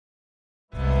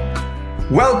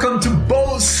Welcome to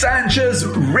Bo Sanchez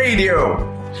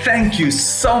Radio. Thank you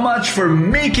so much for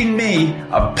making me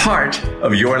a part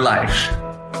of your life.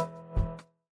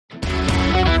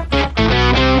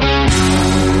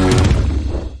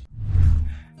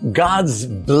 God's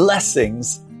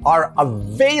blessings are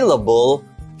available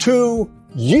to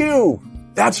you.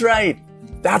 That's right.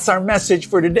 That's our message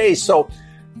for today. So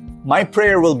my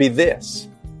prayer will be this,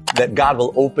 that God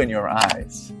will open your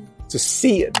eyes to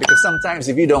see it. Because sometimes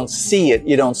if you don't see it,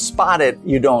 you don't spot it,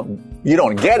 you don't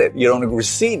get it, you don't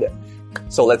receive it.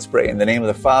 So let's pray. In the name of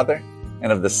the Father,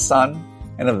 and of the Son,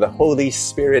 and of the Holy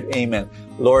Spirit. Amen.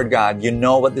 Lord God, you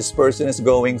know what this person is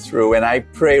going through, and I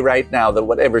pray right now that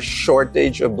whatever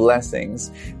shortage of blessings,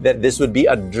 that this would be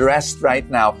addressed right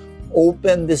now.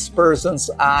 Open this person's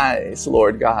eyes,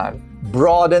 Lord God.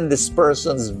 Broaden this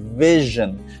person's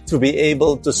vision to be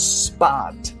able to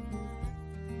spot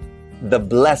the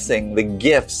blessing, the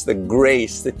gifts, the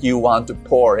grace that you want to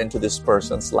pour into this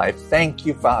person's life. Thank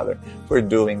you, Father, for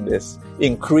doing this.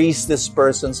 Increase this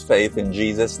person's faith in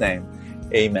Jesus' name.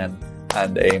 Amen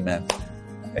and amen.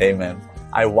 Amen.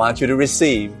 I want you to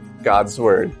receive God's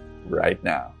word right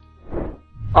now.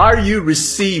 Are you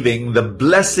receiving the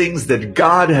blessings that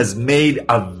God has made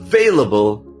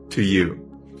available to you?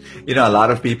 You know, a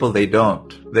lot of people, they don't.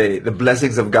 The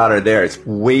blessings of God are there. It's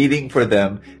waiting for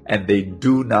them, and they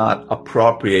do not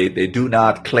appropriate, they do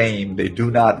not claim, they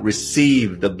do not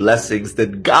receive the blessings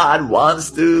that God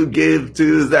wants to give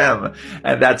to them.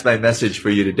 And that's my message for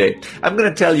you today. I'm going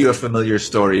to tell you a familiar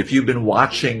story. If you've been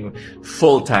watching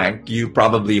Full Tank, you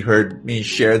probably heard me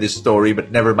share this story,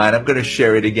 but never mind. I'm going to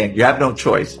share it again. You have no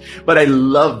choice. But I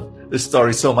love this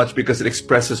story so much because it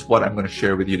expresses what I'm going to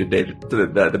share with you today,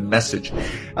 the message.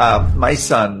 My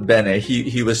son, Bene,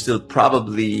 he was still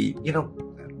probably,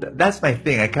 that's my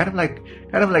thing. I kind of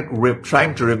like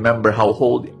trying to remember how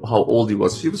old he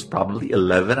was. He was probably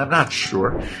 11. I'm not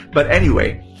sure. But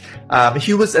anyway,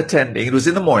 he was attending, it was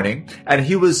in the morning, and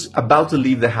he was about to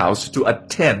leave the house to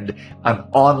attend an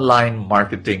online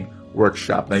marketing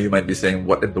workshop. Now you might be saying,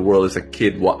 what in the world is a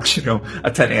kid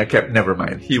attending a camp? Never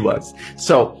mind. He was.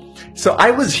 So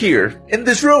I was here in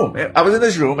this room. I was in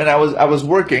this room and I was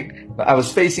working. I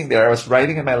was facing there. I was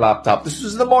writing in my laptop. This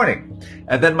was in the morning.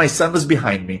 And then my son was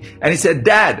behind me and he said,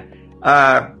 Dad,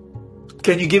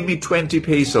 can you give me 20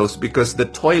 pesos? Because the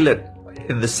toilet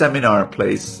in the seminar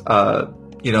place,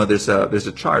 there's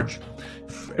a charge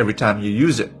every time you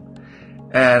use it.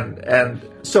 And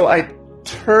so I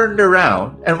turned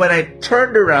around, and when I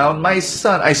turned around, I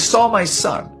saw my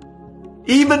son.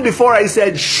 Even before I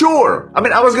said sure,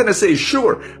 I was going to say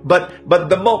sure, but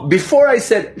before I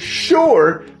said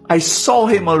sure, I saw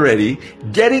him already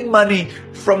getting money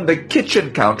from the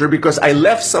kitchen counter because I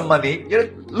left some money,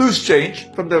 loose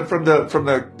change from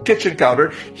the kitchen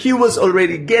counter. He was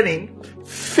already getting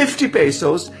 50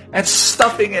 pesos and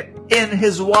stuffing it in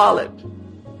his wallet.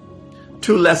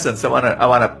 2 lessons I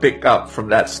want to pick up from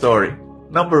that story.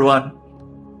 Number 1,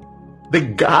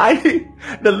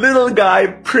 the little guy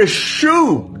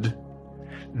presumed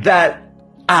that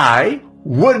I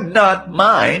would not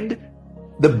mind.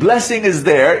 The blessing is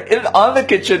there on the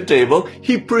kitchen table.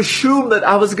 He presumed that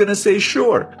I was going to say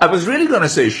sure. I was really going to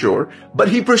say sure, but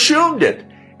he presumed it.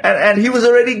 And he was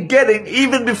already getting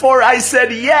even before I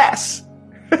said yes.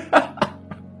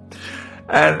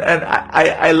 and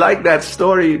I like that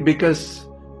story because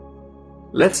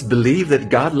let's believe that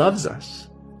God loves us.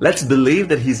 Let's believe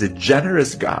that He's a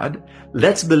generous God.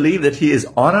 Let's believe that He is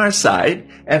on our side.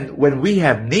 And when we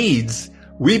have needs,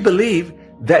 we believe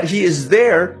that He is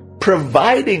there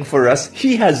providing for us.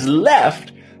 He has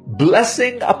left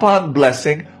blessing upon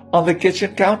blessing on the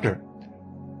kitchen counter.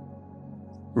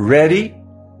 Ready,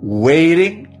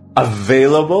 waiting,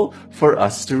 available for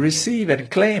us to receive and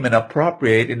claim and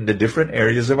appropriate in the different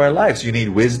areas of our lives. You need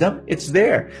wisdom? It's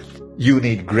there. You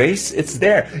need grace, it's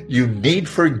there. You need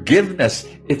forgiveness,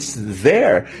 it's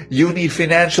there. You need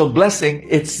financial blessing,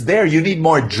 it's there. You need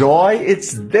more joy,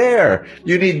 it's there.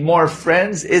 You need more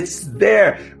friends, it's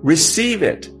there. Receive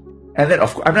it. And then,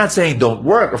 I'm not saying don't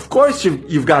work. Of course,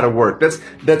 you've got to work.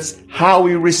 That's how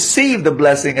we receive the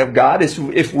blessing of God, is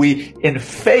if we, in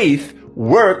faith,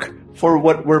 work for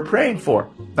what we're praying for.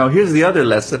 Now, here's the other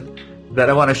lesson that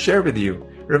I want to share with you.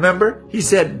 Remember, he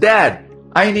said, Dad,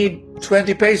 I need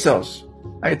 20 pesos.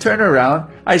 I turned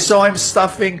around. I saw him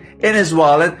stuffing in his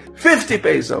wallet 50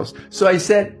 pesos. So I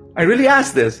said, I really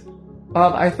asked this.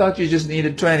 I thought you just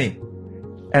needed 20.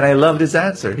 And I loved his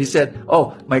answer. He said,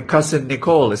 oh, my cousin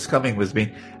Nicole is coming with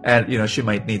me. And, she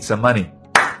might need some money.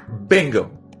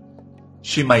 Bingo.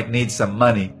 She might need some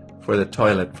money for the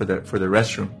toilet, for the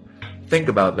restroom. Think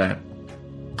about that.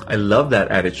 I love that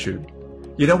attitude.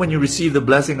 You know, when you receive the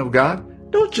blessing of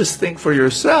God, don't just think for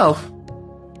yourself.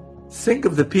 Think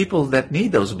of the people that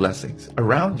need those blessings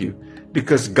around you,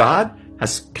 because God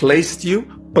has placed you,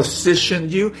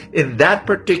 positioned you in that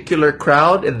particular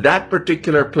crowd, in that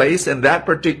particular place, in that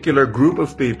particular group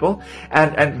of people,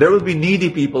 and there will be needy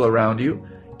people around you.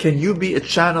 Can you be a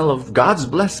channel of God's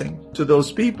blessing to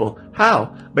those people? How?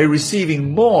 By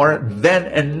receiving more than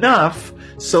enough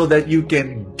so that you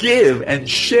can give and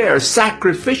share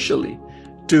sacrificially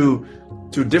to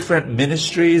different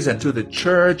ministries and to the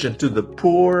church and to the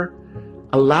poor.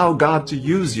 Allow God to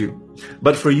use you.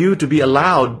 But for you to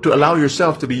allow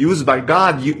yourself to be used by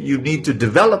God, you need to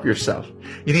develop yourself.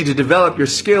 You need to develop your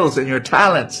skills and your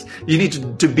talents. You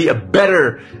need to be a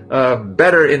better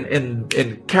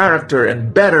in character,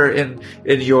 and better in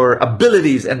your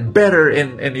abilities, and better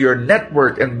in your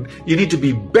network. And you need to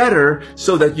be better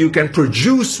so that you can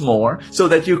produce more, so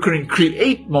that you can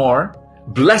create more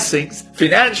blessings,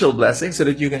 financial blessings, so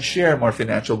that you can share more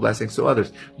financial blessings to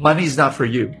others. Money is not for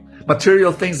you.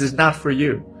 Material things is not for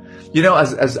you. You know,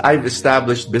 as I've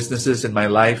established businesses in my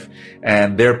life,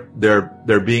 and they're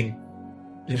being,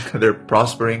 you know, they're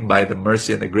prospering by the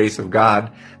mercy and the grace of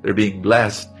God. They're being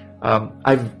blessed.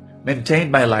 I've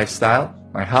maintained my lifestyle.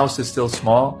 My house is still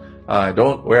small. I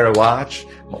don't wear a watch.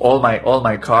 All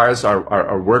my cars are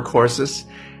workhorses.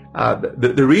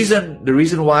 The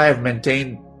reason why I've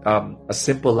maintained a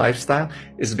simple lifestyle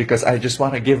is because I just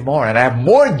want to give more, and I have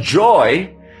more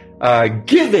joy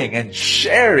giving and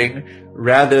sharing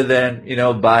rather than, you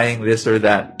know, buying this or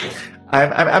that.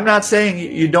 I'm not saying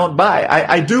you don't buy.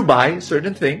 I do buy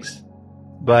certain things,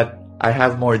 but I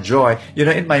have more joy. You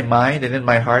know, in my mind and in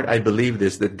my heart, I believe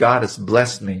this, that God has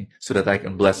blessed me so that I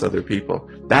can bless other people.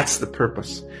 That's the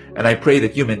purpose. And I pray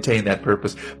that you maintain that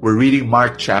purpose. We're reading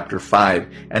Mark chapter 5,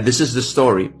 and this is the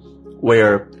story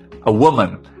where a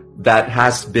woman that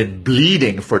has been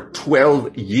bleeding for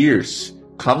 12 years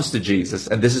comes to Jesus,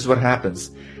 and this is what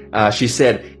happens. She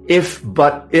said, if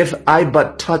I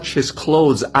but touch his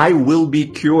clothes, I will be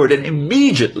cured. And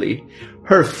immediately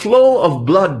her flow of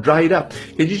blood dried up.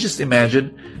 Can you just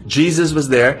imagine? Jesus was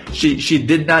there. She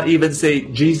did not even say,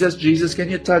 Jesus, can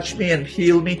you touch me and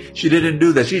heal me? She didn't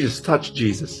do that. She just touched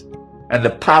Jesus, and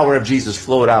the power of Jesus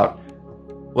flowed out.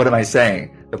 What am I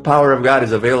saying? The power of God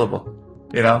is available.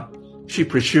 You know, she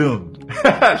presumed.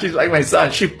 She's like my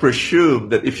son. She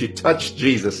presumed that if she touched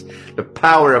Jesus, the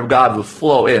power of God will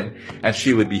flow in and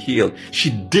she would be healed. She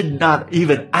did not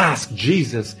even ask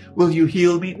Jesus, will you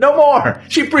heal me? No more.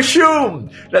 She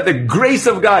presumed that the grace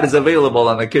of God is available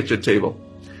on the kitchen table.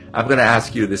 I'm going to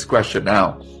ask you this question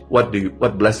now. What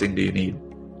blessing do you need?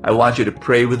 I want you to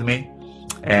pray with me,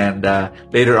 and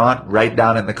later on, write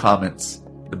down in the comments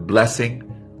the blessing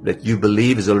that you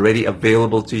believe is already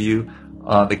available to you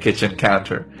on the kitchen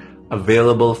counter.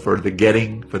 Available for the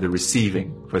getting, for the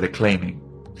receiving, for the claiming.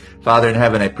 Father in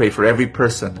heaven, I pray for every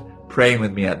person praying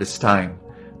with me at this time,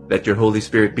 that your Holy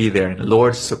Spirit be there. And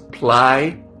Lord,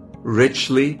 supply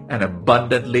richly and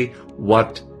abundantly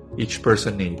what each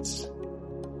person needs.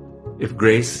 If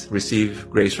grace, receive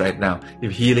grace right now.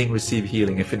 If healing, receive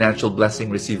healing. If financial blessing,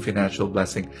 receive financial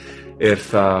blessing.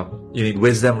 If you need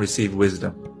wisdom, receive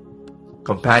wisdom.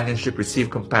 Companionship, receive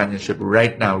companionship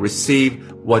right now.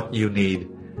 Receive what you need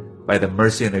by the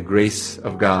mercy and the grace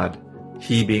of God,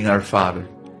 He being our Father.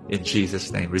 In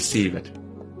Jesus' name, receive it.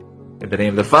 In the name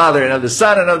of the Father, and of the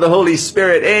Son, and of the Holy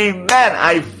Spirit. Amen.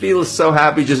 I feel so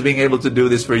happy just being able to do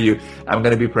this for you. I'm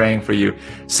going to be praying for you.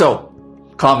 So,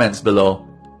 comments below.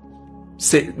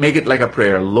 Make it like a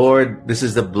prayer. Lord, this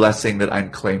is the blessing that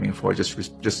I'm claiming for.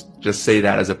 Just say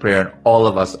that as a prayer, and all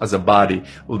of us as a body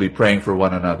will be praying for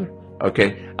one another.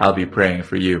 Okay? I'll be praying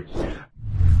for you.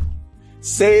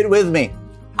 Say it with me.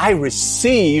 I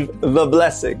receive the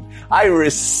blessing. I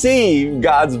receive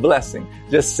God's blessing.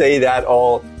 Just say that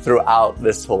all throughout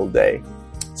this whole day.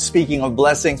 Speaking of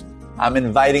blessings, I'm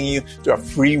inviting you to a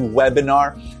free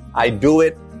webinar. I do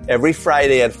it every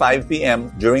Friday at 5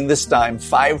 p.m. During this time,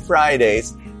 5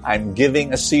 Fridays, I'm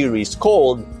giving a series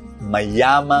called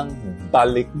Mayamang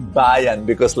Balikbayan,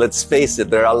 because let's face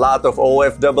it, there are a lot of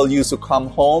OFWs who come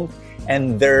home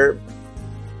and they're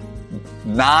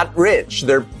not rich,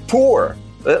 they're poor.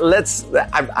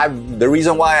 The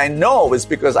reason why I know is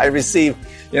because I receive,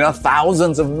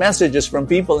 thousands of messages from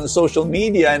people in social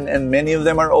media, and many of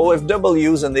them are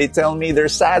OFWs, and they tell me their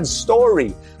sad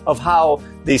story of how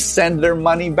they send their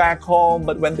money back home,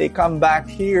 but when they come back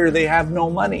here, they have no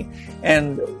money.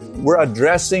 And we're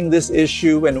addressing this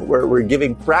issue, and we're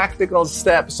giving practical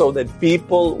steps so that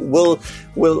people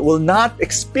will not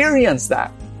experience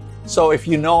that. So if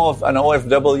you know of an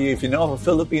OFW, if you know of a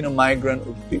Filipino migrant,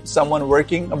 someone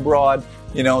working abroad,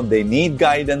 they need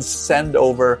guidance, send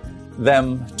over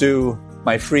them to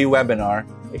my free webinar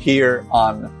here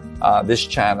on this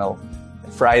channel,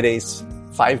 Fridays,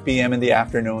 5 p.m. in the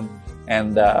afternoon.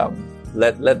 And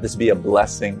let this be a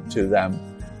blessing to them.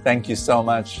 Thank you so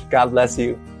much. God bless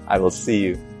you. I will see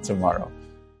you tomorrow.